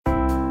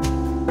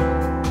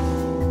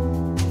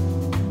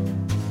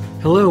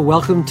Hello,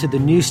 welcome to the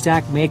New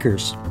Stack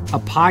Makers, a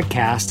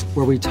podcast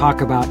where we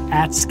talk about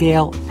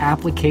at-scale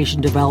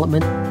application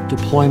development,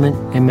 deployment,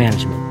 and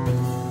management.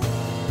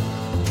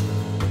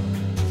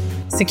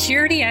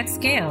 Security at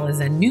Scale is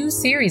a new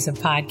series of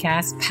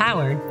podcasts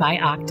powered by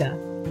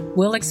Okta.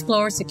 We'll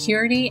explore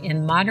security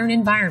in modern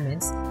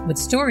environments with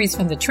stories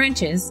from the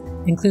trenches,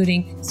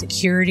 including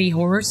security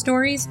horror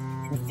stories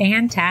and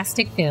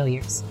fantastic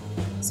failures.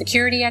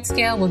 Security at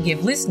Scale will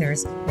give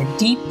listeners a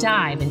deep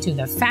dive into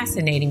the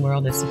fascinating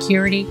world of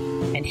security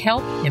and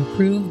help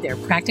improve their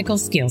practical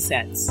skill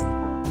sets.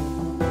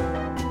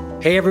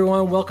 Hey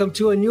everyone, welcome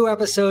to a new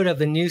episode of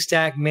the New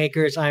Stack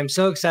Makers. I'm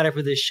so excited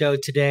for this show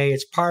today.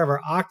 It's part of our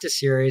Okta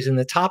series, and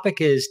the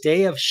topic is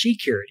Day of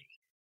Security,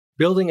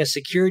 building a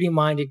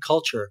security-minded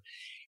culture.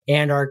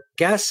 And our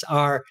guests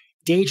are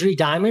Deidre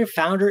Diamond,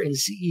 founder and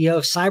CEO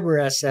of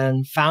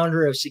CyberSN,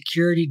 founder of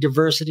Security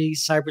Diversity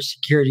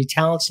Cybersecurity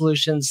Talent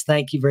Solutions.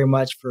 Thank you very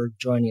much for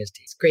joining us,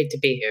 Deidre. It's great to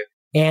be here.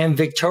 And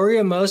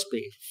Victoria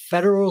Mosby,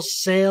 federal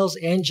sales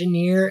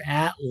engineer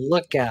at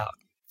Lookout.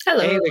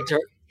 Hello.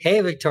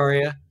 Hey,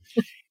 Victoria.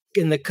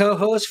 And the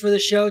co-host for the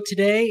show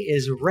today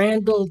is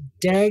Randall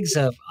Degges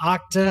of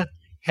Okta,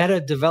 head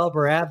of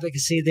developer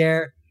advocacy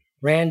there.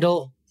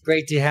 Randall,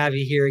 great to have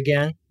you here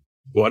again.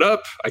 What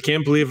up? I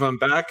can't believe I'm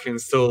back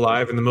and still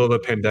alive in the middle of a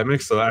pandemic.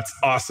 So that's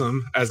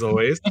awesome, as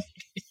always.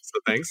 So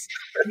thanks.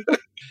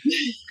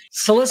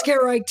 So let's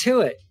get right to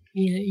it.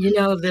 You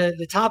know,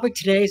 the topic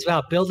today is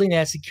about building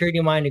that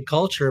security-minded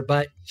culture,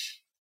 but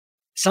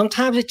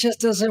sometimes it just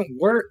doesn't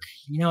work.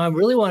 You know, I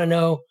really want to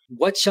know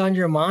what's on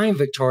your mind,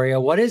 Victoria.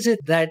 What is it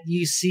that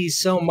you see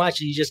so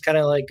much and you just kind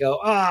of like go,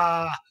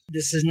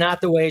 this is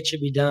not the way it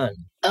should be done?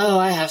 Oh,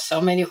 I have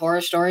so many horror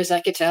stories I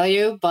could tell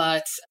you,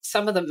 but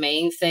some of the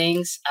main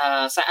things,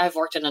 so I've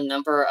worked in a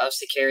number of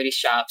security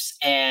shops,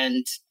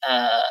 and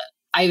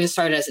I even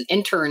started as an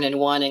intern in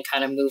one and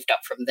kind of moved up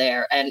from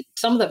there. And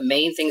some of the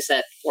main things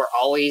that were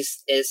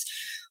always is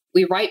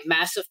we write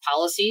massive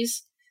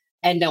policies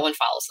and no one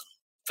follows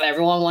them.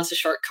 Everyone wants a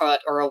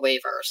shortcut or a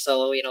waiver.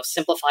 So,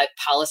 simplified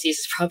policies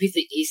is probably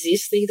the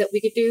easiest thing that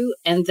we could do.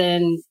 And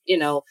then,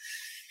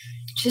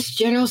 just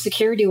general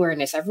security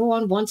awareness.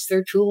 Everyone wants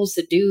their tools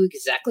to do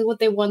exactly what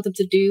they want them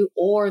to do,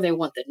 or they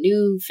want the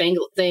new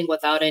fangled thing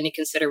without any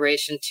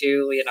consideration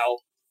to,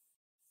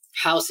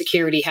 how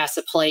security has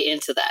to play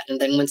into that. And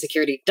then when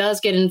security does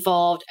get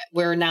involved,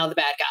 we're now the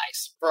bad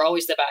guys. We're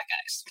always the bad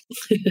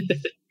guys.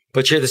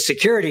 But you're the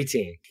security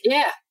team.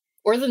 Yeah.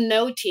 Or the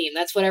no team.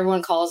 That's what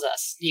everyone calls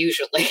us,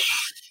 usually.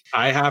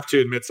 I have to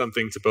admit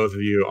something to both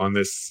of you on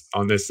this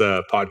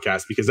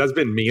podcast, because that's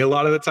been me a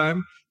lot of the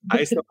time.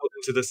 I stumbled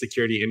into the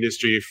security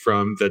industry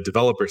from the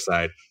developer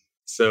side.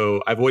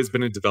 So I've always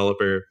been a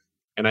developer,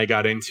 and I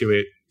got into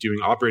it doing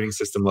operating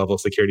system level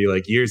security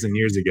like years and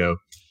years ago.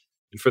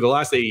 And for the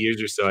last 8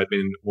 years or so, I've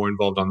been more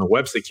involved on the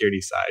web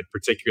security side,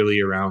 particularly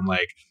around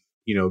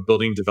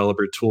building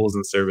developer tools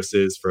and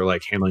services for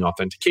handling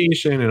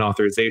authentication and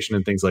authorization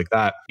and things like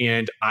that.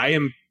 And I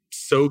am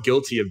so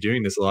guilty of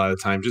doing this a lot of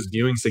the time, just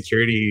viewing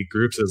security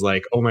groups as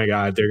oh my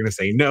God, they're going to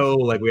say no.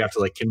 We have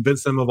to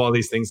convince them of all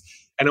these things.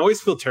 And I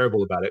always feel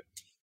terrible about it.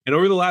 And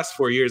over the last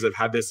 4 years, I've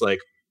had this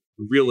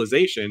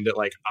realization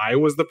that I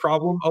was the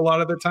problem a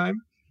lot of the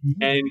time.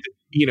 Mm-hmm. And,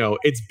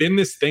 it's been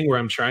this thing where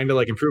I'm trying to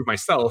improve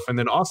myself. And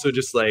then also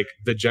just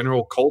the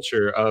general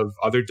culture of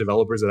other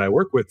developers that I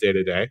work with day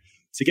to day,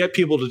 to get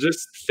people to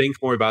just think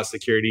more about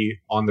security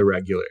on the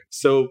regular.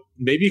 So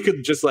maybe you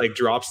could just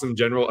drop some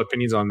general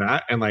opinions on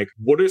that. And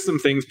what are some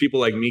things people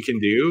like me can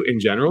do in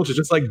general to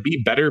just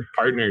be better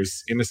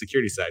partners in the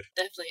security side?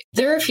 Definitely.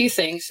 There are a few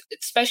things,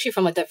 especially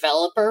from a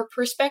developer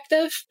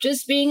perspective,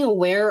 just being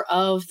aware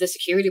of the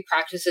security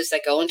practices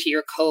that go into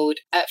your code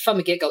from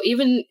a get-go,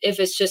 even if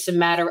it's just a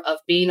matter of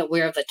being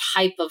aware of the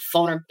type of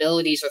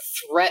vulnerabilities or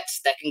threats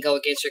that can go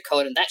against your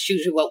code. And that's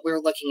usually what we're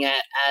looking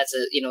at as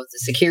the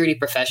security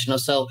professional.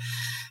 So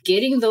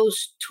getting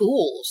those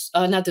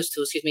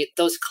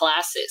those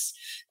classes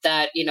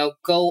that,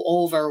 go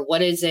over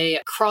what is a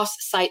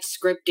cross-site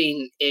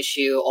scripting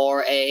issue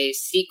or a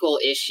SQL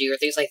issue or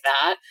things like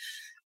that,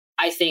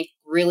 I think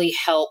really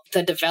help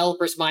the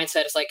developer's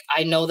mindset. It's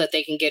I know that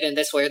they can get in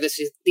this way, or these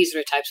are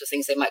the types of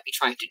things they might be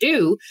trying to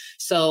do.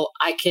 So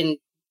I can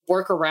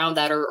work around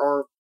that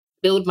or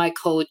build my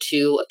code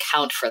to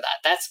account for that.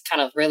 That's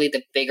kind of really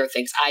the bigger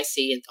things I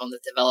see on the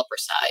developer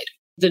side.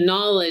 The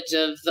knowledge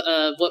of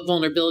what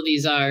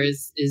vulnerabilities are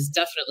is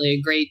definitely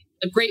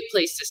a great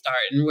place to start,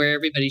 and where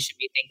everybody should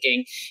be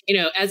thinking.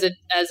 As a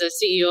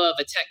CEO of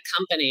a tech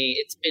company,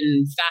 it's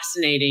been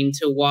fascinating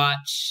to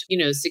watch,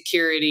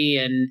 security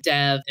and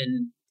dev.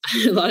 And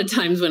a lot of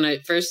times when I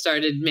first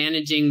started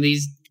managing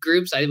these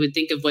groups. I would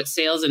think of what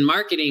sales and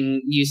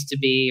marketing used to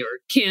be or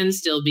can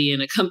still be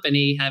in a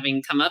company,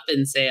 having come up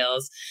in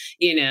sales,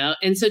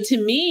 And so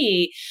to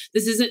me,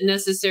 this isn't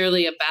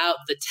necessarily about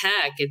the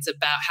tech. It's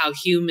about how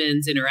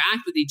humans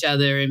interact with each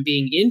other and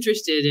being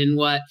interested in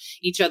what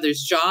each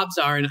other's jobs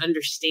are and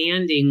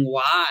understanding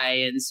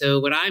why. And so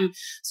what I'm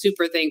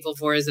super thankful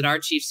for is that our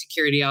chief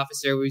security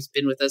officer, who's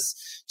been with us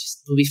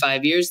just will be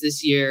 5 years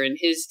this year, and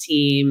his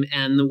team,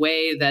 and the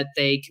way that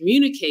they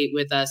communicate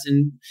with us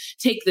and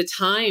take the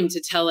time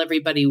to tell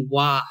everybody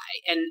why,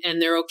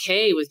 and they're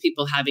okay with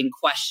people having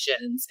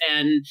questions,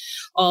 and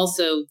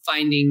also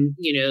finding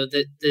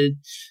that the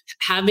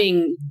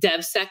having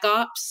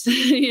DevSecOps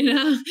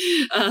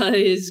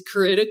is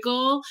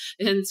critical,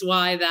 and it's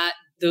why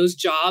those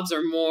jobs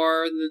are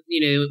more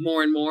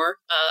and more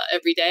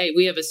every day.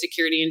 We have a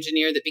security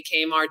engineer that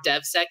became our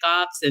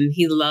DevSecOps, and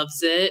he loves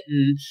it.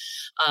 And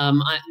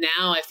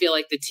now I feel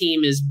like the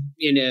team is,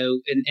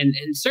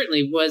 and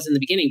certainly was in the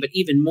beginning, but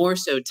even more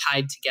so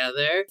tied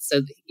together.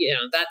 So,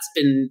 that's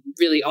been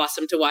really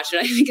awesome to watch.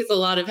 And I think it's a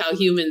lot of how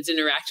humans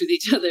interact with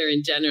each other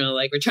in general.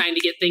 Like, we're trying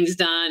to get things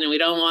done and we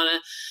don't want to,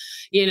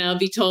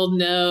 be told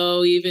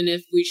no, even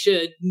if we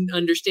should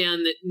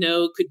understand that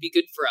no could be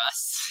good for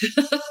us.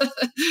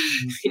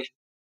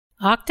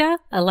 Okta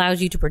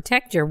allows you to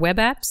protect your web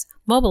apps,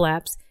 mobile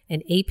apps,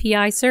 and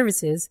API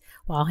services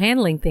while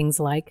handling things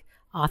like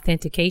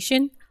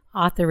authentication,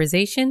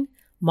 authorization,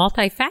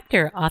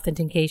 multi-factor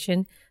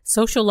authentication,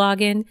 social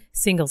login,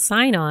 single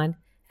sign-on,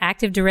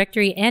 Active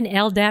Directory and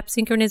LDAP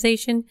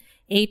synchronization,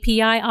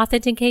 API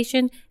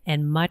authentication,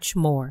 and much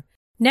more.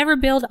 Never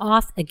build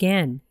auth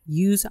again.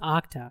 Use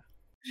Okta.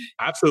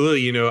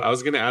 Absolutely. I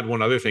was going to add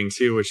one other thing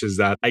too, which is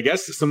that I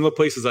guess some of the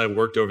places I've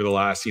worked over the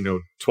last,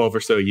 12 or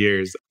so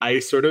years, I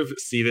sort of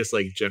see this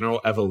like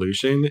general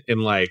evolution in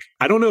like,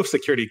 I don't know if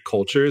security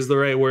culture is the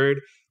right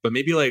word, but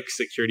maybe like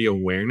security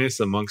awareness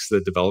amongst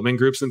the development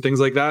groups and things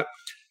like that.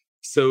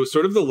 So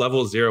sort of the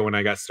level zero when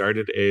I got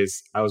started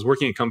is I was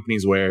working at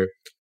companies where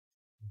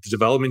the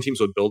development teams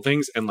would build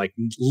things and like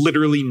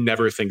literally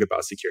never think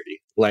about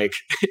security. Like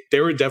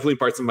there were definitely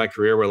parts of my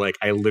career where like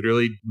I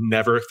literally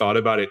never thought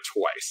about it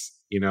twice.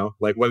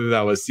 Like whether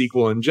that was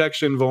SQL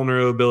injection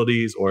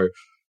vulnerabilities or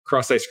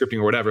cross-site scripting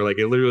or whatever, like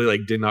it literally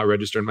like did not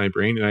register in my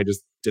brain and I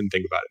just didn't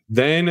think about it.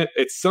 Then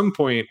at some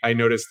point I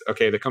noticed,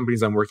 okay, the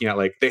companies I'm working at,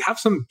 like they have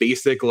some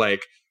basic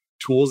like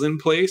tools in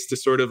place to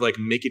sort of like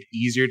make it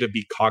easier to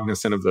be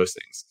cognizant of those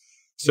things.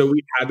 So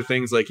we had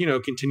things like,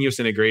 continuous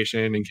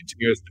integration and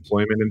continuous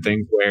deployment and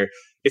things where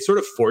it sort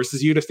of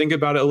forces you to think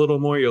about it a little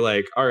more. You're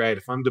like, all right,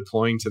 if I'm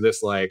deploying to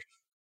this like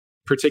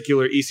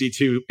particular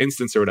EC2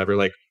 instance or whatever,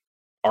 like,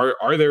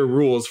 are there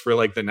rules for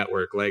like the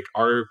network? Like,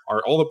 are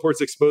all the ports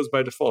exposed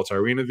by default?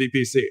 Are we in a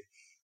VPC?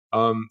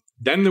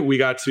 Then we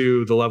got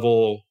to the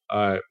level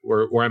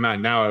where I'm at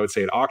now, I would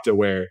say at Okta,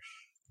 where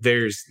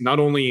there's not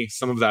only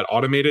some of that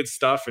automated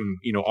stuff and,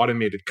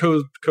 automated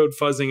code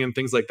fuzzing and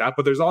things like that,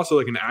 but there's also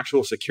like an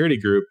actual security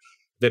group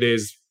that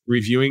is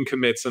reviewing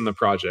commits in the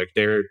project.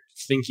 They're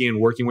thinking and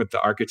working with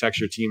the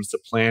architecture teams to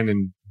plan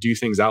and do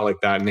things out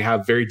like that. And they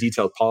have very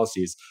detailed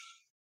policies.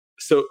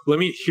 So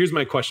here's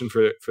my question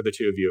for the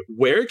two of you.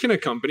 Where can a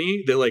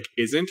company that like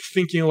isn't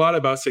thinking a lot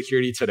about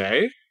security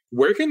today,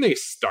 where can they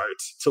start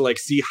to like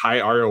see high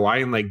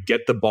ROI and like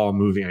get the ball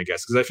moving, I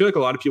guess? Because I feel like a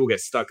lot of people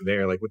get stuck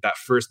there, like with that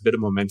first bit of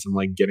momentum,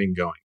 like getting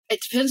going. It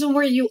depends on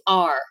where you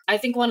are. I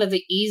think one of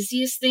the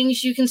easiest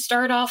things you can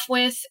start off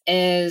with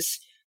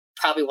is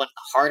probably one of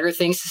the harder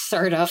things to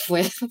start off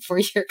with for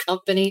your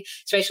company,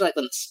 especially like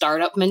when the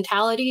startup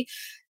mentality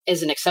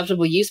is an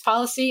acceptable use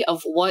policy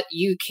of what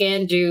you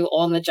can do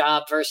on the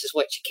job versus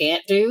what you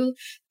can't do.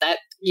 That,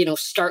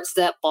 starts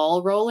that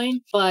ball rolling.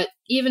 But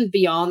even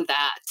beyond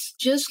that,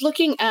 just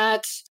looking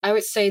at, I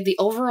would say, the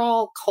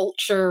overall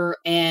culture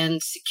and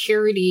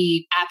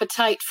security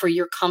appetite for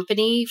your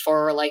company,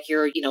 for like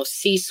your,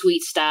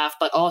 C-suite staff,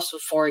 but also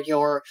for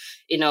your,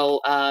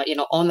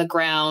 on the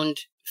ground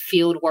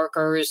field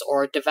workers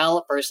or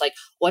developers, like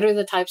what are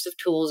the types of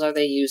tools are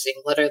they using?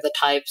 What are the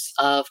types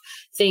of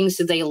things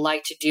that they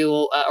like to do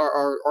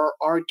or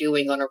are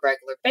doing on a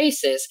regular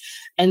basis?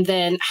 And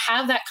then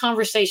have that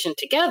conversation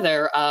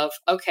together of,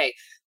 okay,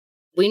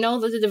 we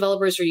know that the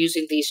developers are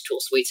using these tool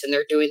suites and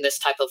they're doing this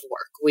type of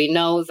work. We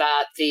know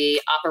that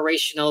the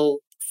operational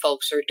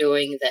folks are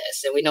doing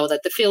this, and we know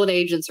that the field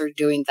agents are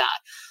doing that.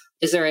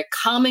 Is there a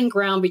common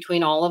ground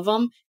between all of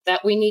them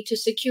that we need to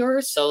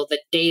secure so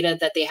the data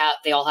that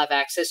they all have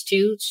access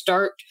to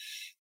start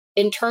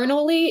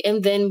internally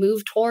and then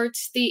move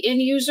towards the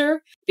end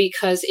user?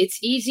 Because it's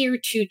easier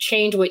to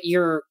change what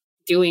you're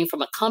doing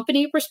from a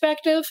company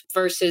perspective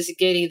versus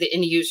getting the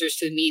end users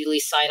to immediately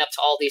sign up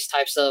to all these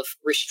types of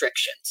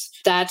restrictions.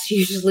 That's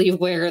usually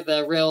where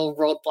the real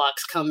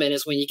roadblocks come in,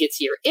 is when you get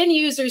to your end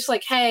users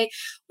like, hey,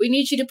 we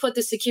need you to put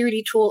the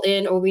security tool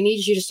in, or we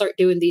need you to start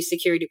doing these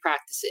security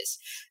practices.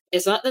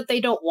 It's not that they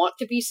don't want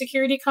to be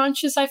security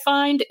conscious, I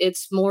find.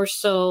 It's more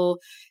so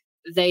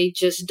they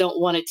just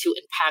don't want it to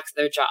impact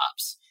their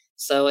jobs.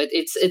 So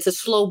it's a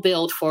slow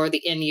build for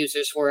the end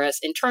users, whereas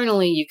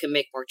internally you can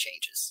make more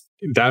changes.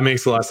 That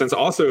makes a lot of sense.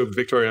 Also,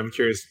 Victoria, I'm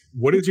curious,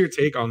 what is your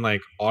take on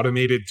like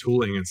automated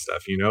tooling and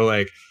stuff?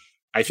 Like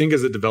I think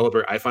as a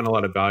developer, I find a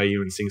lot of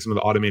value in seeing some of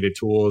the automated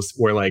tools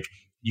where like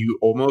you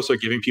almost are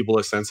giving people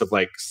a sense of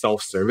like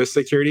self-service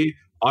security.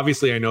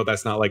 Obviously, I know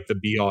that's not like the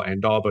be all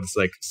end all, but it's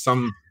like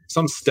some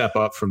step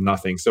up from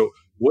nothing. So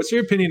what's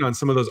your opinion on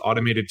some of those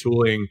automated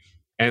tooling,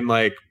 and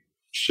like,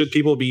 should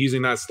people be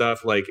using that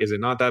stuff? Like, is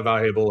it not that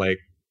valuable? Like,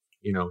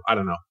 I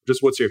don't know.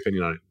 Just what's your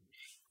opinion on it?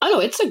 Oh,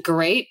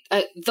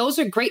 no, those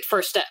are great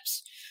first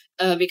steps.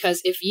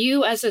 Because if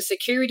you as a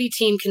security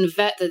team can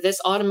vet that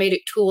this automated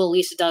tool at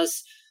least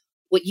does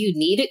what you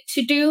need it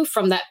to do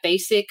from that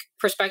basic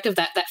perspective,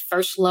 that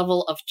first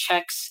level of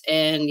checks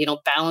and,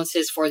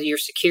 balances for your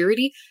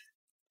security,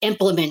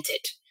 implement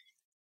it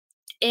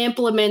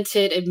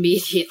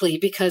immediately,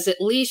 because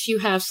at least you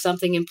have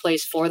something in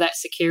place for that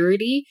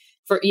security,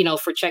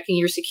 for checking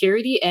your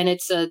security. And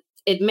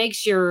it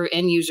makes your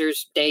end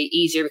users' day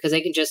easier, because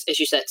they can just, as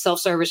you said,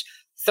 self-service,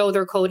 throw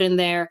their code in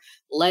there,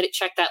 let it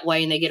check that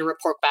way, and they get a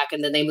report back,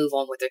 and then they move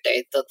on with their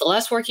day. The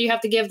less work you have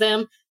to give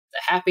them,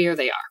 the happier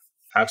they are.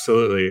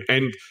 Absolutely.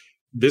 And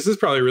this is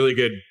probably a really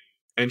good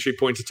entry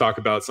point to talk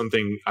about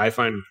something I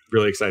find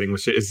really exciting,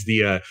 which is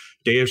the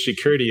Day of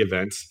Security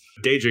event.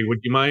 Deidre, would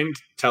you mind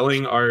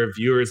telling our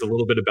viewers a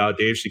little bit about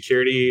Day of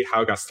Security,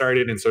 how it got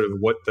started, and sort of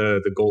what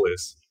the goal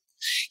is?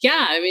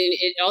 Yeah, I mean,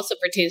 it also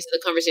pertains to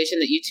the conversation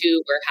that you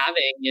two were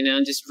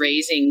having, just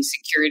raising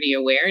security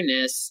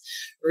awareness.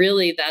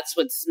 Really, that's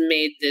what's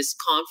made this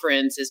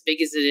conference as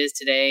big as it is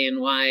today, and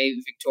why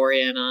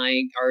Victoria and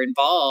I are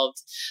involved.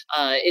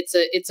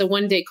 It's a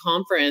one-day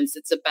conference.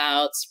 It's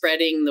about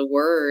spreading the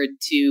word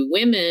to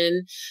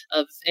women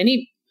of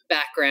any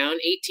background,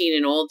 18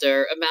 and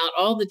older, about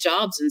all the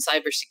jobs in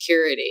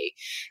cybersecurity.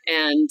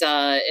 And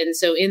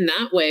so in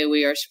that way,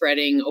 we are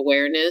spreading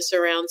awareness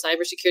around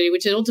cybersecurity,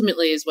 which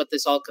ultimately is what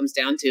this all comes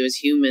down to as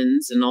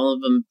humans, and all of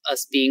them,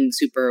 us being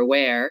super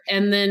aware.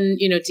 And then,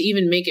 to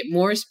even make it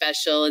more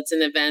special, it's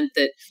an event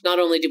that not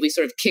only do we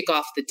sort of kick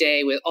off the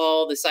day with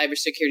all the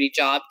cybersecurity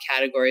job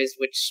categories,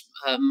 which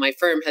my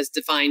firm has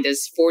defined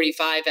as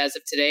 45 as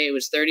of today. It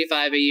was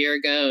 35 a year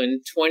ago and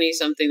 20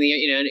 something,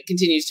 and it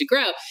continues to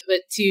grow.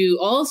 But to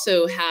also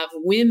have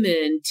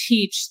women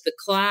teach the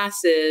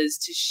classes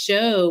to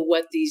show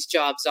what these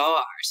jobs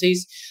are. So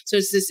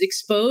it's this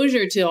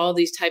exposure to all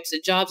these types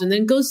of jobs, and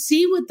then go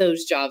see what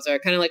those jobs are,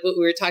 kind of like what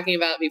we were talking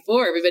about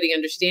before, everybody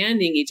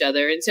understanding each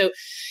other. And so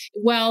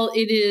while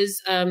it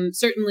is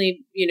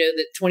certainly,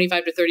 that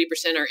 25 to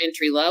 30% are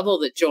entry level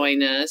that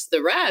join us,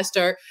 the rest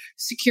are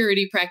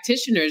security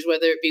practitioners,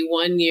 whether it be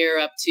 1 year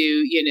up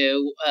to,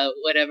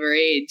 whatever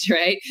age,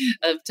 right,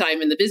 of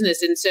time in the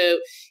business. And so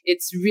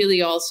it's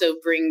really also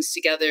brings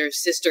together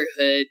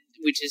sisterhood,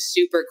 which is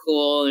super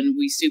cool. And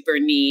we super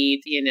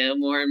need,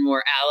 more and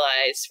more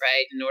allies,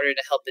 right, in order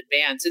to help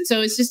advance. And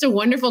so it's just a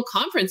wonderful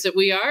conference that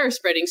we are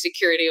spreading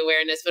security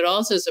awareness, but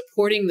also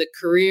supporting the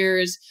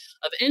careers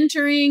of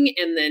entering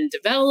and then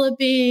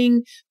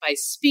developing by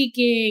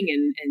speaking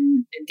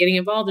and getting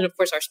involved. And of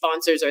course, our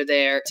sponsors are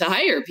there to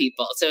hire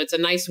people. So it's a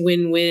nice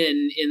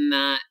win-win in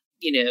that,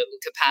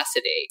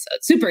 capacity. So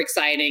it's super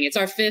exciting. It's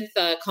our fifth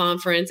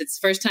conference. It's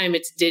the first time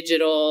it's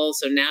digital.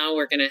 So now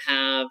we're going to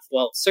have,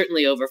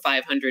 certainly over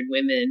 500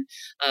 women,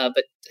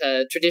 but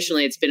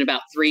traditionally it's been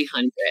about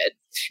 300.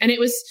 And it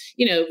was,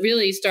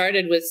 really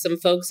started with some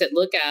folks at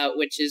Lookout,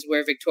 which is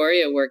where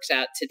Victoria works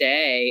out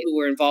today, who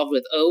were involved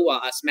with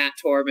OWASP, Matt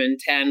Torben,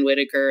 Tan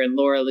Whitaker, and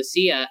Laura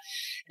Lucia.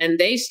 And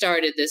they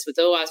started this with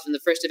OWASP, and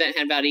the first event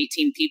had about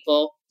 18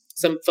 people.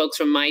 Some folks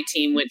from my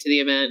team went to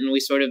the event, and we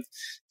sort of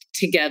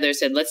together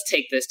said, let's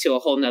take this to a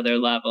whole nother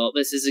level.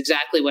 This is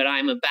exactly what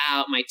I'm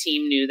about. My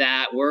team knew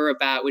that we're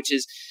about, which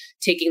is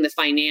taking the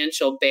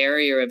financial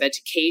barrier of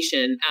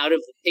education out of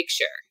the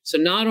picture. So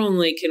not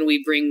only can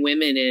we bring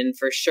women in,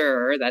 for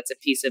sure, that's a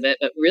piece of it,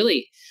 but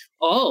really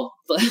all,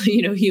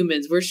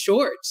 humans, we're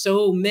short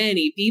so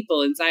many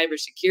people in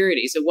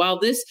cybersecurity. So while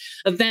this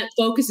event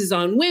focuses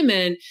on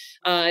women,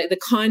 the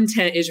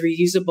content is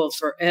reusable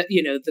for,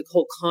 the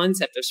whole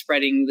concept of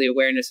spreading the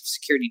awareness of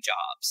security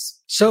jobs.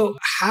 So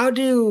how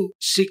do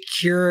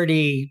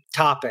security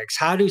topics,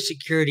 how do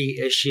security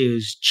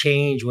issues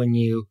change when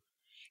you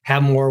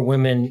have more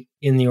women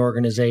in the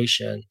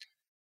organization?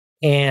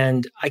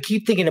 And I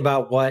keep thinking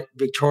about what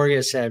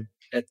Victoria said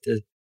a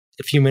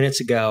few minutes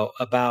ago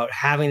about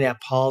having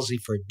that policy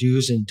for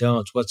do's and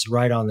don'ts, what's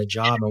right on the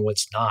job and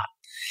what's not.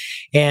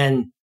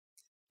 And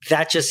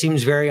that just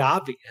seems very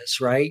obvious,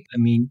 right? I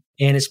mean,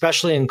 and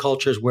especially in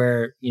cultures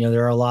where,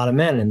 there are a lot of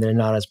men and there are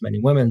not as many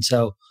women.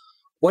 So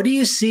what do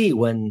you see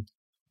when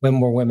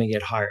more women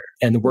get hired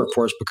and the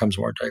workforce becomes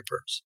more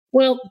diverse?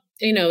 Well,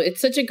 it's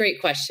such a great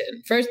question.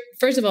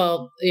 First of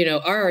all,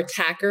 our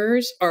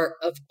attackers are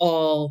of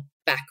all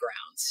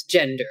backgrounds,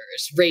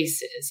 genders,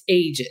 races,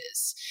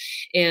 ages,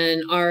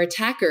 and our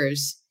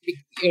attackers,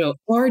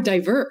 are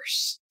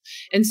diverse.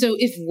 And so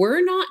if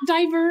we're not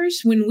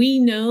diverse, when we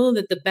know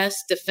that the best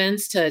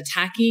defense to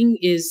attacking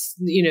is,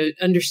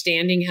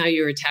 understanding how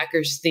your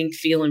attackers think,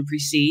 feel, and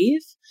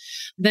perceive,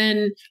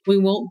 then we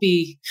won't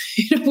be,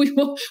 we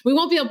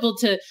won't be able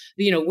to,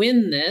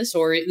 win this,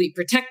 or at least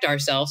protect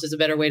ourselves is a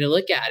better way to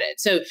look at it.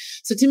 So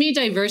to me,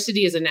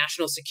 diversity is a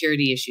national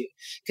security issue,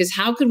 because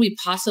how could we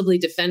possibly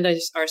defend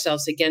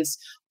ourselves against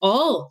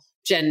all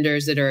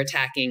genders that are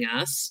attacking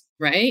us,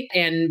 right?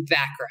 And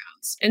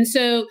backgrounds. And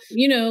so,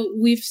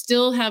 we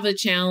still have a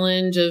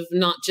challenge of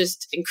not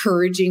just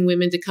encouraging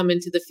women to come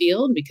into the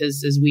field,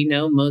 because as we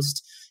know,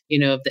 most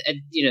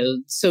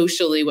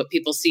socially, what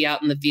people see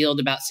out in the field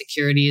about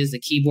security is a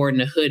keyboard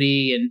and a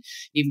hoodie, and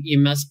you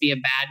must be a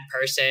bad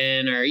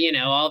person, or,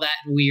 all that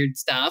weird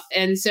stuff.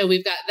 And so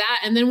we've got that.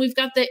 And then we've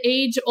got the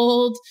age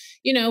old,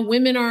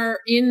 women are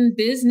in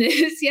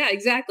business. Yeah,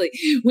 exactly.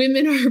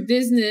 Women are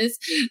business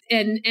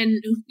and,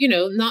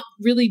 not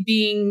really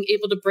being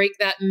able to break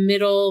that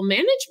middle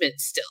management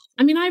still.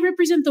 I mean, I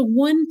represent the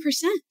 1%.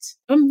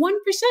 I'm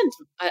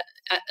 1%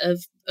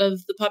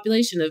 of the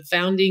population of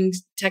founding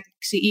tech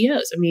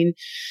CEOs. I mean,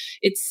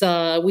 it's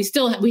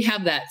we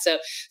have that. So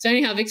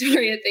anyhow,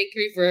 Victoria, thank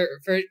you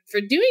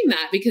for doing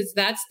that, because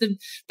that's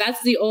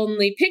the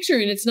only picture.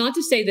 And it's not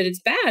to say that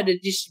it's bad.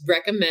 It just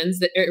recommends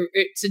that,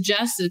 it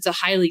suggests that it's a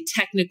highly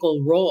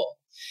technical role.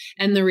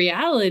 And the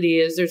reality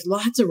is there's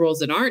lots of roles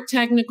that aren't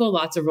technical,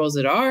 lots of roles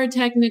that are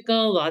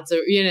technical, lots of,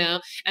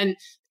 and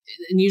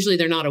usually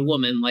they're not a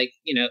woman. Like,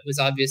 it was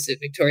obvious that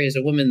Victoria's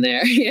a woman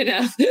there,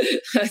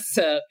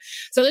 so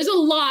there's a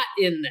lot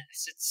in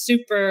this. It's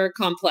super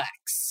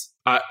complex.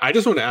 I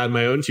just want to add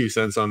my own 2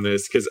 cents on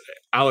this, because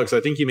Alex, I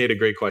think you made a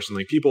great question.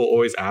 Like, people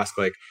always ask,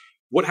 like,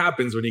 what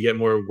happens when you get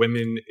more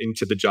women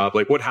into the job?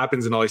 Like, what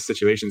happens in all these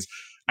situations?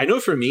 I know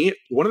for me,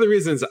 one of the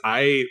reasons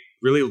I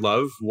really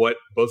love what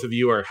both of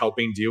you are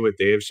helping do with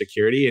Day of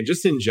Security, and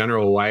just in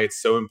general, why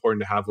it's so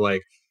important to have,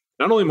 like,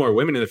 not only more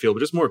women in the field,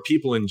 but just more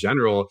people in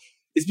general,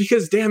 is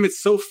because, damn,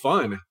 it's so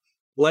fun.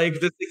 Like,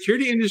 the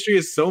security industry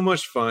is so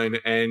much fun,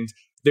 and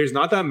there's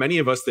not that many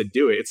of us that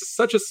do it. It's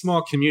such a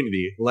small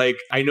community. Like,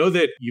 I know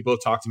that you both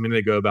talked a minute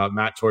ago about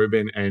Matt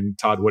Torbin and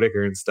Todd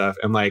Whitaker and stuff.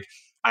 And like,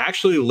 I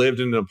actually lived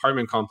in an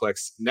apartment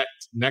complex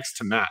next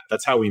to Matt.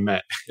 That's how we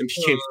met and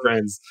became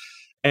friends.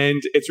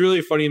 And it's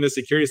really funny in the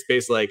security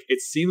space. Like,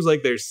 it seems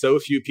like there's so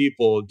few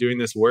people doing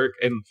this work.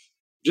 And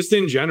just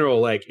in general,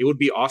 like, it would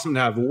be awesome to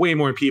have way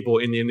more people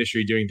in the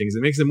industry doing things.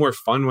 It makes it more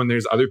fun when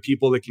there's other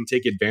people that can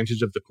take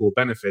advantage of the cool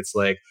benefits.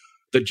 Like,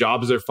 the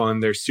jobs are fun.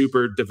 There's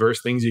super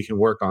diverse things you can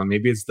work on.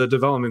 Maybe it's the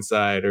development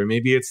side, or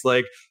maybe it's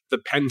like the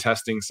pen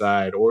testing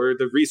side, or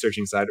the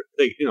researching side,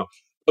 like,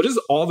 just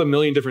all the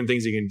million different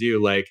things you can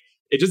do. Like,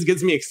 it just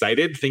gets me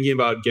excited thinking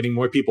about getting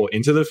more people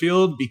into the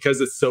field,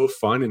 because it's so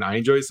fun and I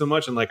enjoy it so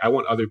much. And like, I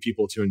want other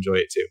people to enjoy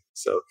it too.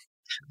 So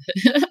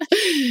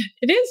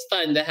it is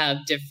fun to have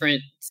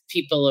different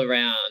people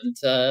around,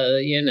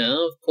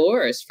 of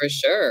course, for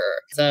sure.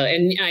 So,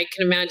 and I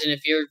can imagine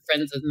if you're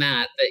friends with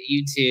Matt, that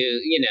you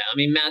two,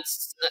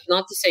 Matt's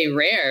not to say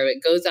rare,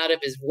 it goes out of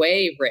his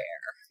way rare,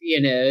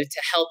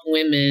 to help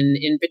women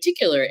in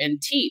particular and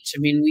teach. I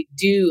mean, we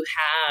do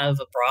have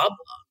a problem.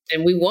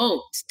 And we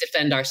won't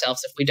defend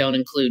ourselves if we don't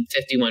include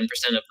 51%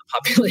 of the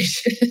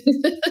population,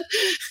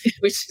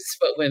 which is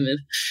what women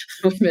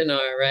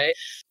are, right?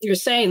 You're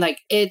saying, like,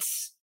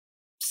 it's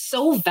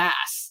so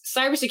vast.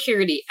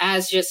 Cybersecurity,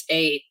 as just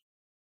a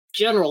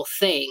general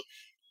thing,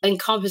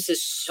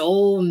 encompasses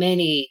so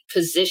many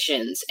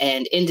positions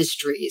and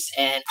industries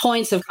and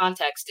points of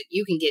context that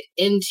you can get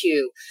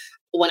into.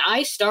 When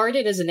I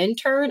started as an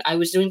intern, I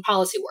was doing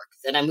policy work.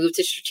 Then I moved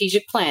to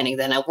strategic planning.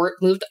 Then I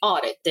moved to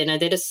audit. Then I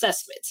did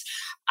assessments,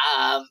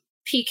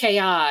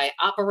 PKI,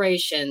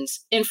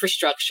 operations,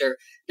 infrastructure.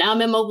 Now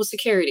I'm in mobile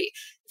security.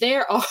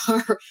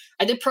 I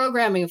did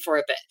programming for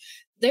a bit.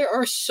 There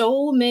are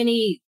so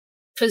many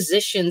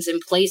positions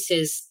and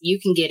places you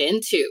can get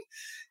into.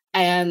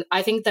 And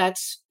I think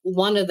that's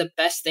one of the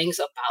best things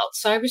about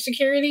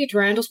cybersecurity, to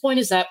Randall's point,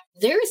 is that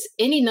there's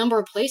any number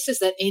of places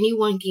that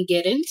anyone can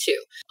get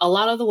into. A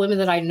lot of the women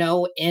that I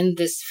know in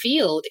this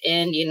field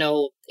and,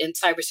 in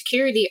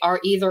cybersecurity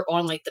are either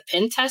on like the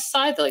pen test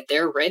side, like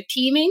they're red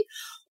teaming,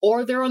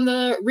 or they're on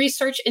the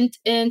research and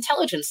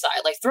intelligence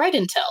side, like threat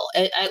intel.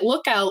 At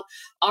Lookout,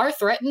 our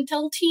threat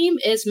intel team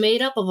is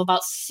made up of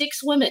about 6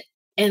 women,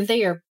 and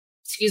they are,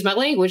 excuse my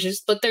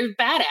languages, but they're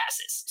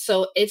badasses.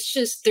 So it's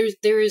just,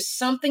 there is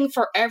something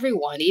for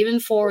everyone, even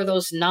for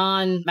those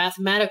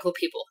non-mathematical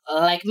people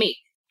like me.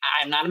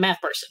 I'm not a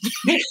math person.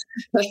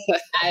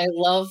 I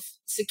love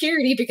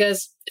security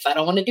because if I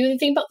don't want to do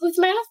anything with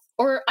math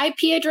or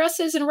IP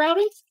addresses and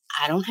routing,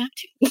 I don't have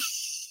to.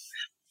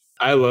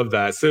 I love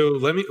that. So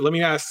let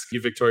me ask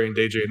you, Victoria and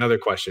Deidre, another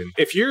question.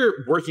 If you're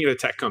working at a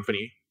tech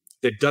company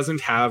that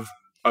doesn't have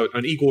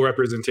an equal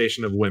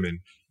representation of women,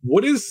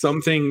 what is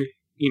something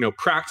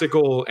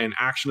practical and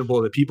actionable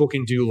that people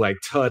can do like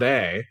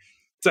today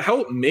to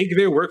help make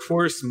their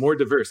workforce more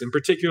diverse, in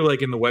particular,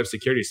 like in the web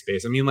security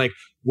space? I mean, like,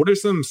 what are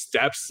some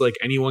steps like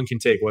anyone can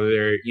take, whether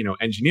they're,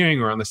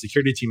 engineering or on the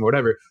security team or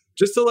whatever,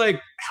 just to like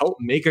help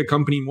make a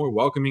company more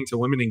welcoming to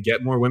women and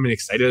get more women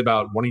excited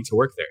about wanting to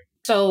work there?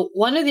 So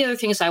one of the other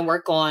things I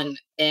work on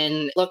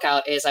in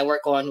Lookout is I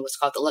work on what's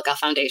called the Lookout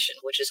Foundation,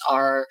 which is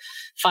our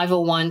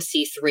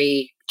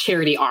 501c3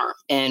 charity arm.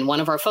 And one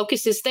of our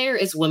focuses there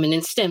is women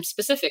in STEM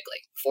specifically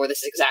for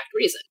this exact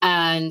reason.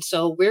 And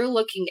so we're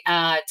looking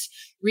at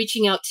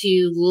reaching out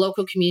to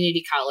local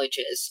community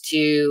colleges,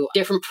 to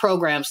different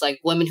programs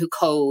like Women Who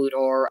Code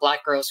or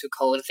Black Girls Who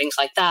Code and things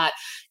like that,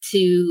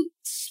 to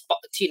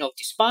do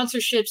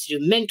sponsorships, to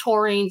do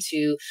mentoring,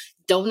 to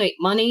donate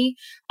money,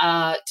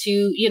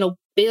 to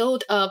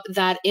build up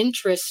that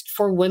interest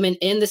for women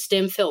in the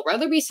STEM field,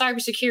 whether it be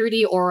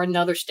cybersecurity or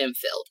another STEM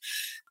field,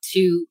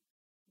 to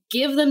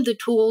give them the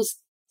tools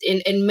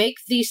and make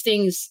these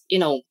things,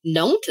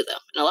 known to them.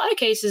 In a lot of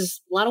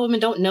cases, a lot of women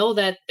don't know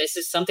that this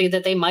is something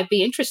that they might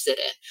be interested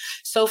in.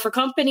 So for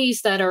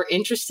companies that are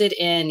interested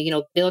in,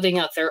 building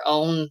out their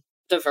own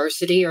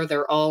diversity or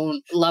their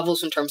own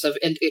levels in terms of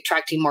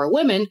attracting more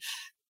women,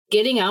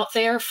 getting out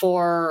there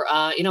for,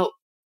 I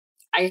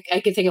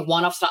can think of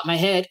one off the top of my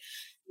head.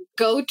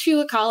 Go to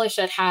a college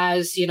that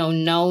has,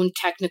 known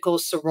technical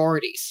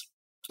sororities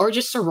or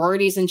just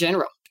sororities in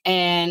general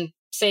and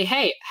say,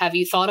 hey, have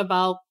you thought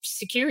about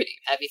security?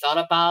 Have you thought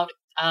about,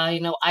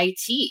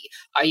 IT?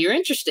 Are you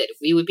interested?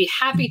 We would be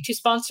happy to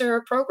sponsor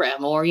a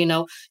program or,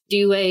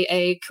 do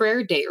a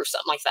career day or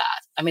something like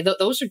that. I mean,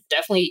 those are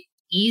definitely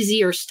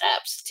easier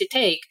steps to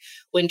take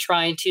when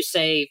trying to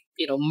say,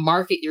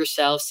 market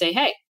yourself, say,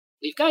 hey,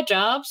 we've got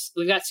jobs,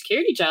 we've got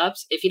security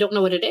jobs. If you don't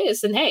know what it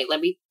is, then hey,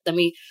 let me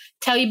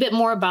tell you a bit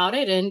more about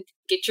it and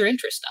get your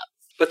interest up.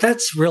 But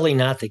that's really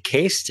not the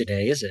case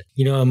today, is it?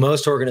 In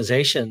most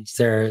organizations,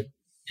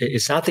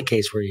 it's not the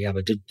case where you have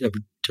a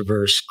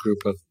diverse group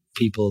of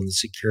people in the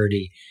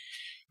security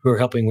who are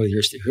helping with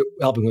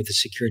the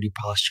security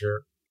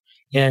posture.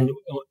 And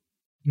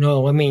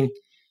I mean,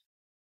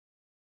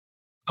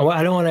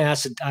 I don't want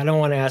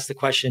to ask the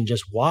question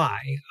just why.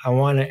 I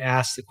want to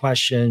ask the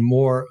question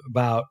more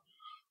about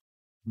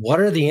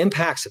what are the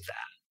impacts of that?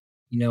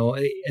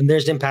 And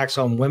there's impacts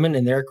on women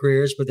in their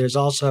careers, but there's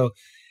also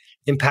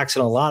impacts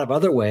in a lot of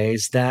other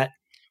ways that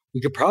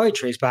we could probably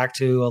trace back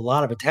to a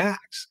lot of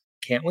attacks,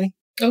 can't we?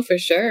 Oh, for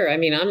sure. I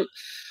mean,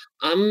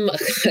 I'm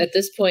at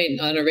this point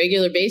on a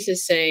regular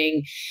basis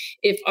saying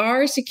if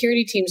our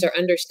security teams are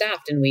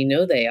understaffed, and we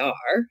know they are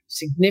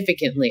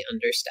significantly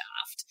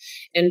understaffed,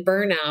 and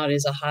burnout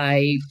is a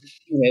high,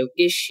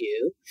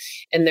 issue,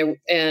 and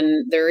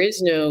there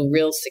is no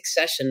real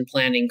succession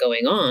planning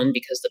going on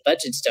because the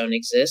budgets don't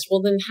exist,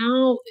 well, then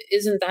how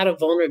isn't that a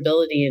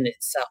vulnerability in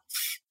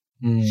itself?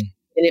 Mm.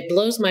 And it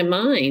blows my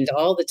mind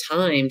all the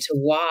time to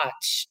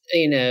watch,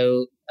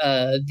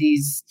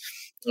 these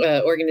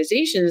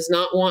organizations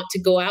not want to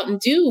go out and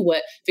do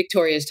what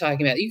Victoria's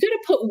talking about. You got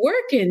to put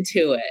work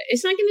into it.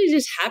 It's not going to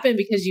just happen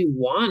because you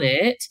want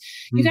it.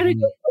 You got to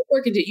go put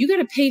work into it. You got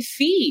to pay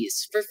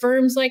fees for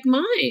firms like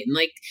mine.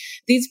 Like,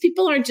 these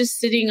people aren't just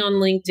sitting on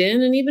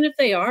LinkedIn. And even if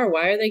they are,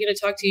 why are they going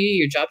to talk to you?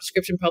 Your job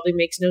description probably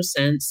makes no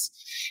sense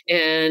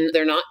and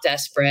they're not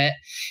desperate.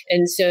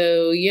 And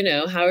so,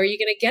 how are you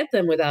going to get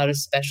them without a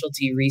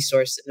specialty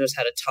resource that knows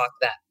how to talk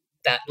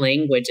that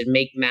language and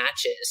make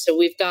matches? So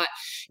we've got,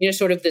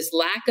 sort of this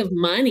lack of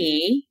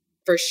money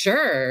for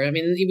sure. I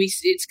mean,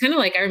 it's kind of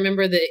like, I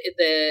remember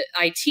the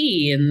IT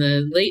in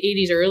the late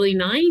 80s, early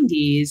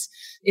 90s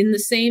in the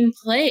same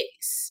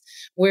place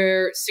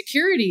where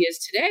security is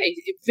today,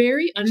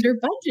 very under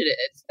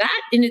budgeted.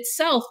 That in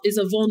itself is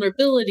a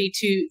vulnerability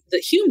to the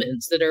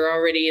humans that are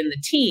already in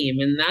the team.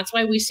 And that's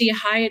why we see a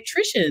high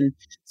attrition.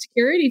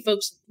 Security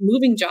folks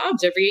moving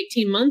jobs every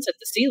 18 months at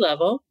the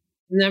C-level,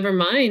 never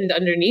mind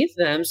underneath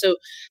them. So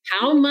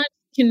how much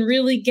can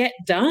really get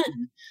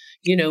done,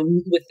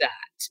 with that?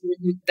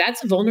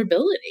 That's a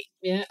vulnerability.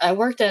 Yeah. I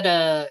worked at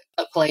a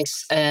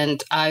place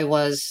and I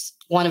was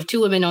one of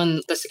two women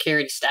on the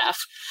security staff,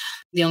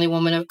 the only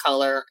woman of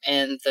color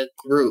in the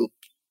group.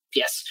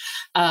 Yes.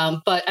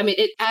 But I mean,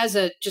 it as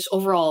a just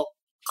overall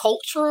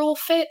cultural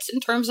fit in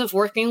terms of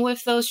working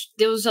with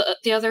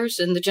the others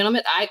and the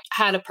gentlemen, I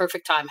had a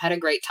perfect time, had a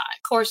great time.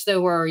 Of course,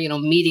 there were,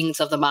 meetings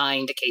of the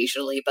mind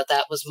occasionally, but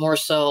that was more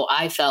so,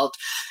 I felt,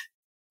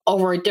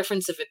 over a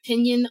difference of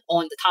opinion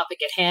on the topic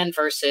at hand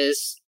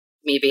versus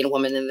me being a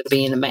woman and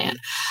being a man.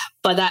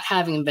 But that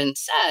having been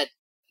said,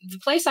 the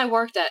place I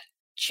worked at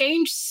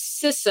changed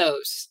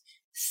CISOs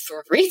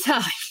 3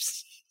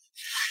 times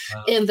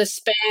in the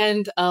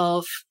span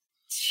of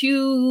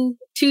two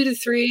to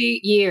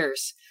 3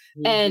 years.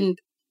 Mm-hmm. And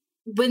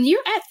when you're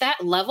at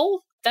that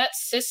level, that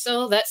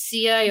CISO, that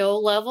CIO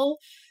level,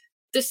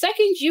 The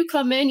second you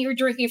come in, you're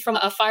drinking from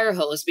a fire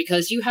hose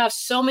because you have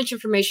so much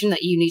information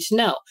that you need to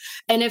know.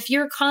 And if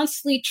you're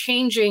constantly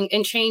changing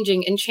and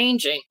changing and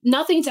changing,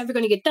 nothing's ever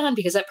going to get done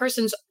because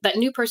that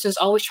new person is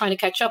always trying to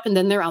catch up and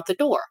then they're out the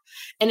door.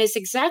 And it's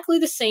exactly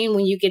the same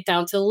when you get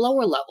down to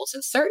lower levels.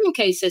 In certain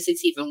cases,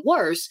 it's even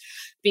worse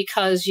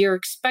because you're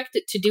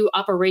expected to do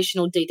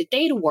operational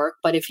day-to-day work.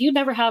 But if you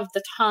never have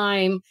the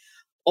time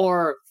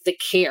or the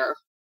care,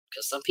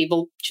 because some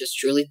people just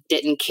truly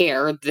didn't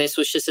care, this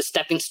was just a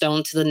stepping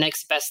stone to the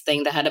next best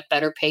thing that had a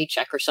better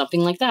paycheck or something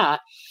like that,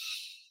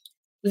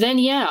 then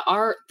yeah,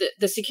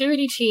 the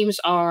security teams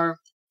are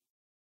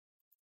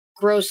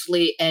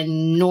grossly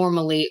and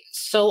normally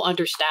so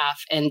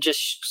understaffed and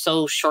just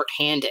so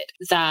shorthanded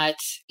that,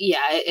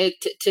 yeah,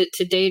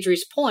 to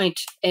Deidre's point,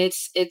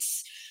 it's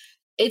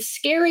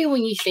scary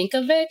when you think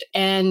of it.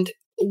 And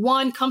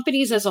one,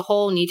 companies as a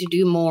whole need to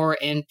do more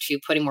into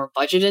putting more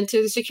budget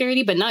into the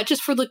security, but not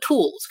just for the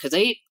tools, because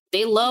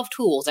they love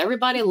tools.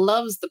 Everybody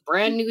loves the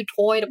brand new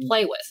toy to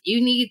play with. You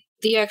need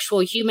the actual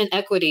human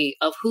equity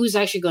of who's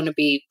actually going to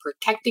be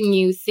protecting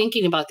you,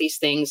 thinking about these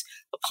things,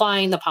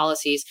 applying the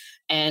policies,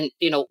 and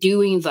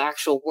doing the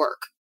actual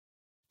work.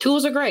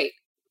 Tools are great,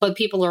 but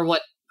people are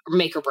what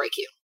make or break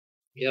you.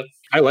 Yep.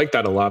 I like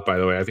that a lot, by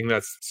the way. I think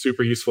that's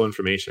super useful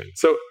information.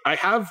 So I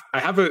have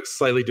a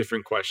slightly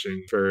different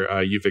question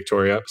for you,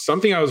 Victoria.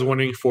 Something I was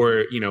wondering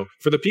for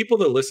the people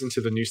that listen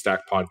to the New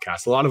Stack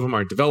podcast, a lot of them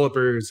are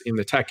developers in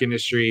the tech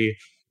industry.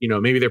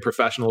 Maybe they're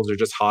professionals or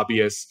just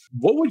hobbyists.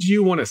 What would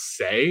you want to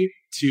say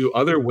to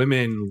other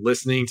women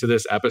listening to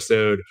this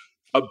episode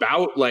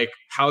about like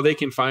how they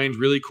can find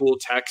really cool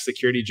tech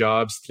security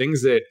jobs,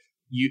 things that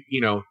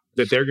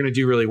that they're going to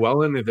do really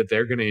well in and that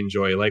they're going to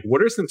enjoy? Like,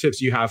 what are some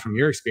tips you have from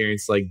your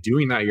experience, like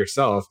doing that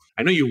yourself?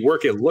 I know you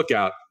work at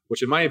Lookout,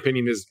 which in my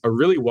opinion is a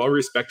really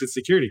well-respected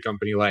security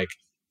company. Like,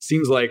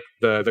 seems like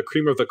the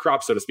cream of the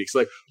crop, so to speak. So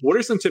like, what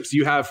are some tips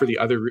you have for the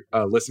other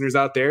listeners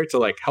out there to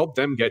like help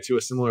them get to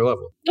a similar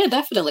level? Yeah,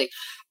 definitely.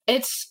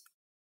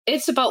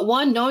 It's about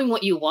one, knowing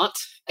what you want.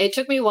 It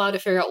took me a while to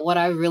figure out what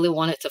I really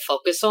wanted to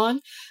focus on.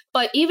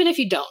 But even if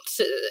you don't,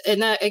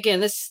 and that, again,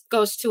 this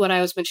goes to what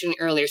I was mentioning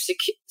earlier,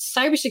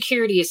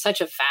 cybersecurity is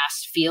such a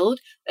vast field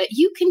that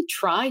you can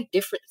try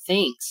different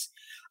things.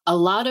 A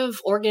lot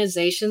of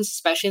organizations,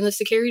 especially in the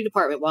security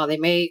department, while they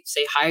may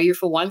say hire you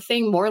for one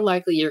thing, more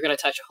likely you're going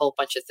to touch a whole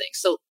bunch of things.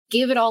 So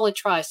give it all a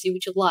try, see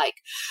what you like.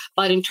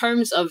 But in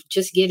terms of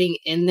just getting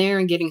in there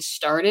and getting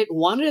started,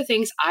 one of the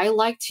things I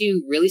like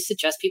to really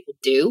suggest people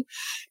do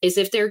is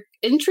if they're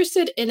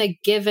interested in a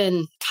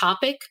given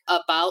topic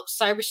about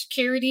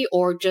cybersecurity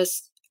or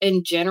just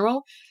in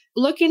general,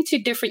 look into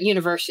different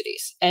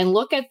universities and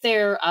look at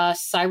their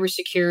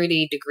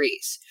cybersecurity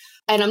degrees.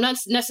 And I'm not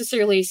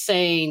necessarily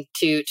saying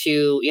to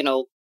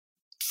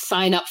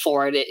sign up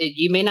for it.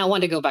 You may not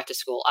want to go back to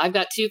school. I've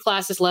got 2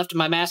 classes left in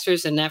my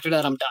master's, and after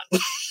that, I'm done.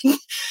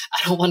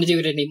 I don't want to do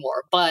it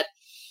anymore. But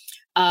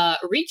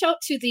reach out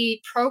to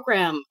the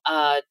program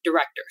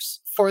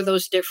directors for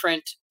those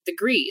different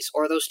degrees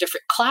or those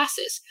different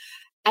classes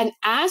and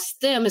ask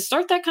them and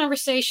start that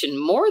conversation.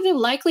 More than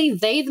likely,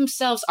 they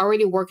themselves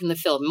already work in the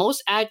field.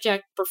 Most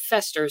adjunct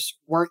professors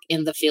work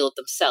in the field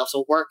themselves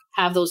or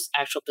have those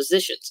actual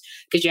positions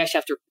because you actually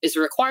have to, is a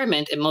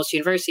requirement in most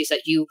universities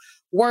that you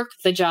work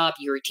the job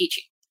you're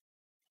teaching.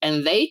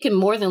 And they can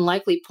more than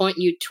likely point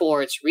you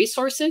towards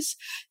resources.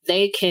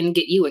 They can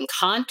get you in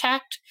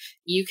contact.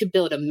 You can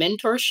build a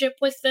mentorship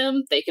with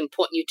them. They can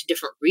point you to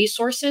different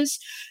resources.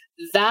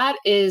 That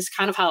is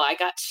kind of how I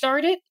got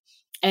started.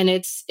 And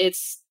it's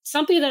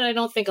something that I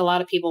don't think a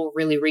lot of people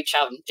really reach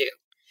out and do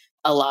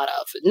a lot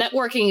of.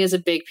 Networking is a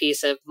big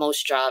piece of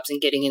most jobs and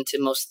getting into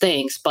most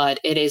things, but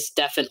it is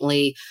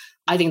definitely,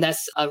 I think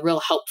that's a real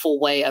helpful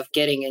way of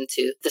getting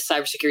into the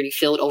cybersecurity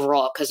field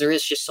overall, because there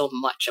is just so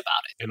much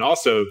about it. And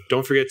also,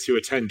 don't forget to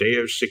attend Day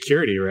of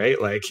Security,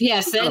 right? Like,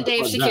 yes, and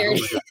Day of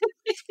Security.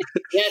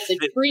 Yes,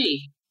 it's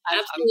free.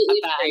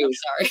 Absolutely free. I'm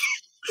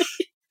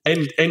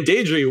sorry. And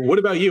Deidre, what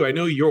about you? I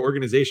know your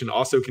organization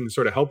also can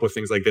sort of help with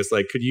things like this.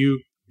 Like, could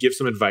you give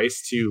some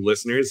advice to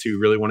listeners who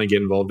really want to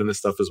get involved in this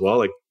stuff as well?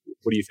 Like,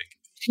 what do you think?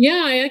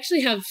 Yeah, I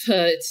actually have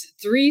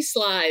 3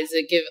 slides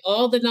that give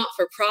all the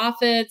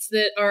not-for-profits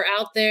that are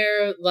out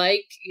there,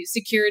 like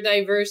Secure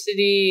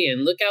Diversity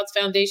and Lookouts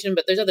Foundation,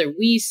 but there's other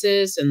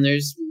WESIS, and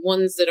there's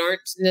ones that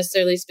aren't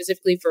necessarily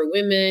specifically for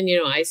women,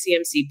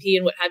 ICMCP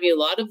and what have you. A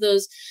lot of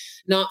those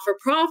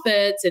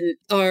not-for-profits and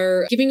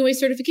are giving away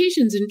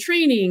certifications and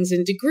trainings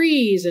and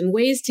degrees and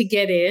ways to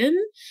get in.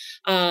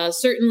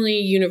 Certainly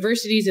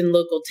universities in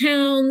local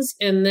towns,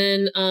 and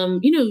then,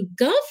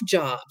 gov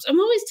jobs. I'm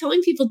always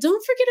telling people,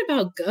 don't forget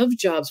about gov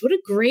jobs. What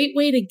a great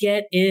way to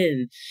get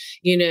in,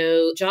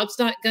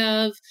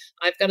 jobs.gov.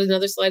 I've got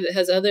another slide that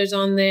has others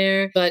on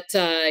there, but,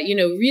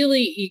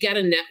 really you got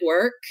to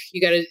network.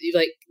 You got to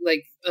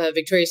like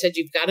Victoria said,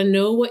 you've got to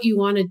know what you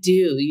want to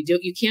do.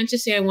 You can't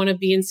just say, I want to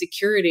be in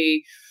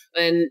security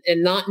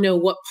and not know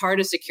what part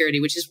of security,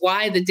 which is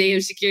why the Day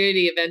of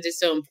Security event is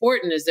so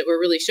important, is that we're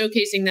really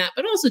showcasing that,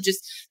 but also just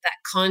that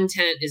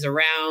content is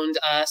around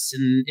us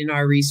and in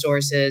our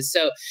resources.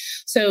 So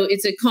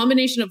it's a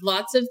combination of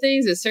lots of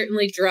things. It's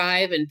certainly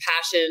drive and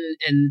passion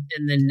and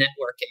then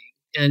networking.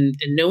 And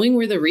knowing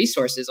where the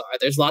resources are.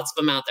 There's lots of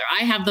them out there.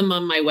 I have them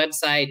on my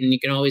website, and you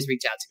can always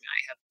reach out to me.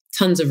 I have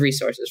tons of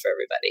resources for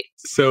everybody.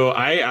 So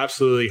I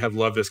absolutely have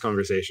loved this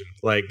conversation.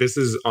 Like, this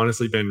has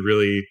honestly been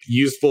really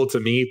useful to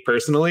me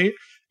personally.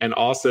 And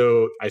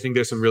also, I think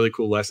there's some really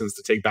cool lessons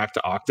to take back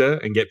to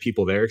Okta and get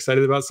people there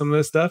excited about some of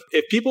this stuff.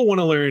 If people want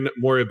to learn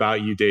more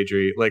about you,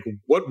 Deidre, like,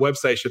 what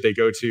website should they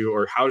go to,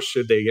 or how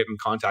should they get in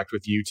contact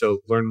with you to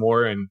learn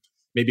more and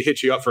maybe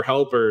hit you up for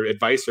help or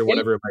advice or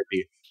whatever it might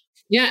be?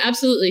 Yeah,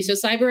 absolutely. So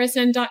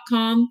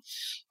cybersn.com.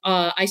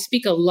 I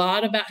speak a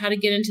lot about how to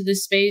get into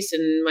this space,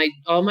 and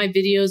all my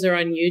videos are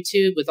on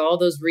YouTube with all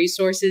those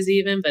resources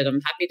even, but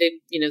I'm happy to,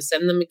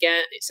 send them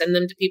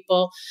to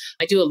people.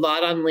 I do a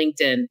lot on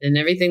LinkedIn, and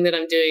everything that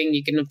I'm doing,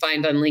 you can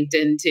find on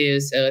LinkedIn too.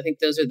 So I think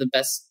those are the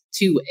best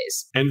two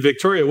ways. And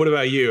Victoria, what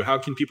about you? How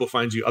can people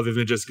find you other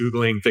than just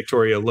Googling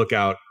Victoria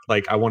Lookout?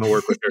 Like, I want to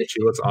work with her. She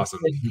looks awesome.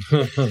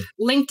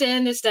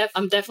 LinkedIn is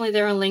I'm definitely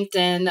there on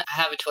LinkedIn. I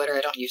have a Twitter.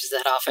 I don't use it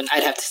that often.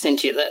 I'd have to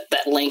send you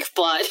that link,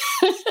 but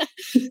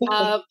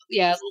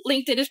yeah,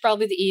 LinkedIn is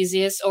probably the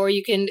easiest. Or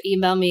you can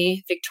email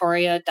me,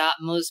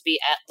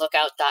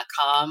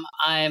 victoria.mosby@lookout.com.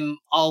 I'm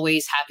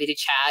always happy to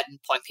chat and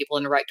point people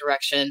in the right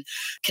direction,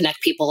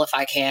 connect people if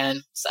I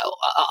can. So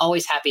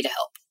always happy to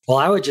help. Well,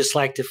 I would just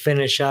like to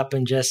finish up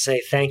and just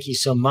say thank you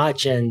so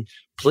much. And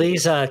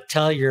please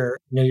tell your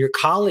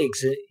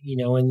colleagues,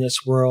 in this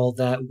world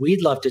that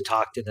we'd love to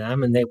talk to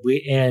them, and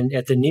and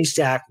at the New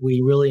Stack,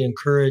 we really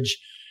encourage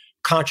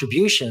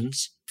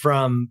contributions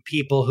from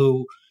people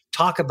who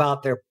talk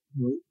about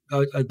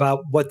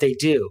about what they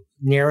do,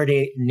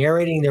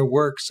 narrating their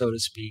work, so to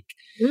speak,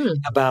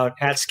 about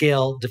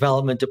at-scale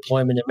development,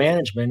 deployment, and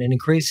management. And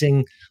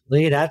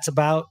increasingly, that's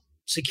about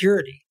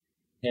security.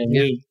 And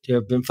we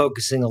have been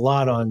focusing a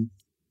lot on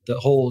the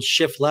whole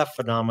shift left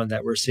phenomenon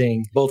that we're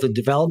seeing, both in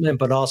development,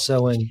 but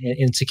also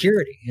in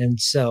security. And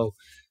so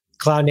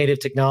cloud native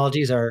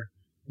technologies are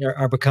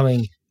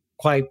becoming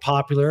quite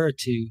popular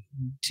to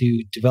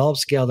develop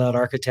scaled out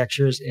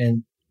architectures.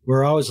 And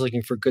we're always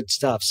looking for good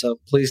stuff. So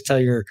please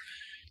tell your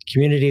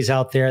communities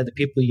out there, the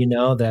people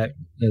that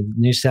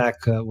New Stack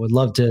would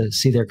love to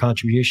see their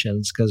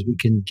contributions, because we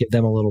can give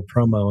them a little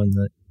promo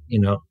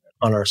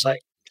on our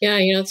site. Yeah,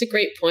 it's a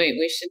great point.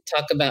 We should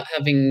talk about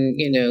having,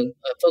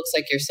 folks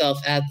like yourself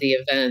at the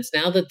events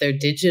now that they're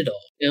digital,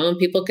 and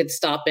people could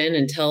stop in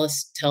and tell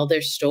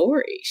their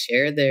story,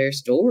 share their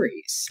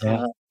stories.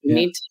 We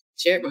need to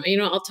share.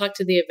 I'll talk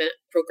to the event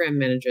program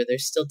manager.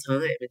 There's still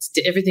time.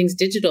 Everything's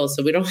digital,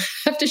 so we don't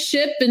have to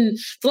ship and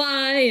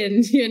fly,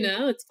 and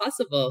it's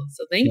possible.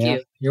 So thank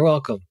you. You're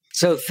welcome.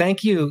 So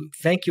thank you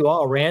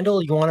all.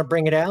 Randall, you want to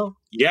bring it out?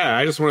 Yeah,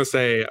 I just want to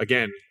say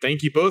again,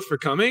 thank you both for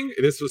coming.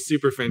 This was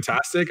super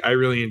fantastic. I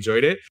really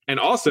enjoyed it. And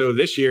also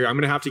this year, I'm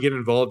going to have to get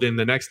involved in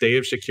the next Day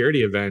of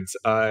Security events.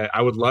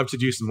 I would love to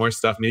do some more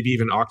stuff. Maybe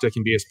even Okta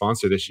can be a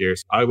sponsor this year.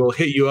 So I will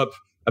hit you up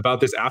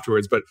about this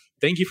afterwards. But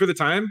thank you for the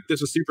time.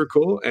 This was super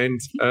cool. And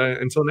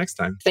until next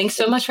time. Thanks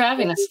so much for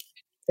having us.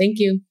 Thank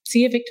you. See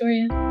you,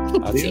 Victoria.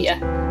 See ya.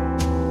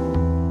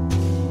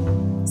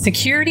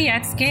 Security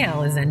at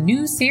Scale is a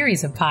new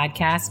series of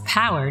podcasts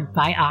powered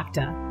by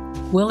Okta.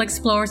 We'll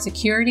explore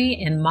security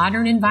in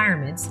modern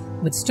environments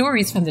with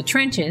stories from the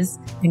trenches,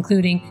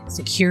 including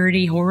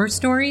security horror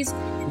stories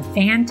and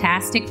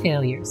fantastic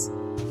failures.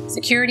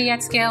 Security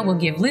at Scale will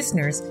give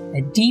listeners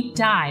a deep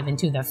dive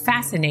into the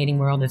fascinating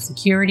world of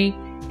security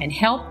and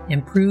help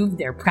improve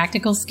their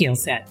practical skill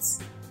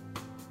sets.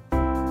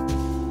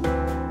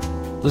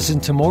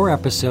 Listen to more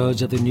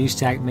episodes of the New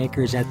Stack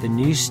Makers at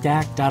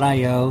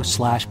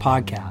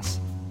thenewstack.io/podcast.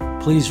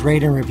 Please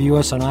rate and review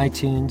us on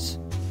iTunes,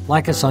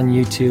 like us on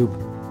YouTube,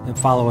 and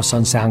follow us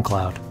on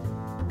SoundCloud.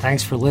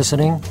 Thanks for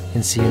listening,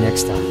 and see you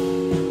next time.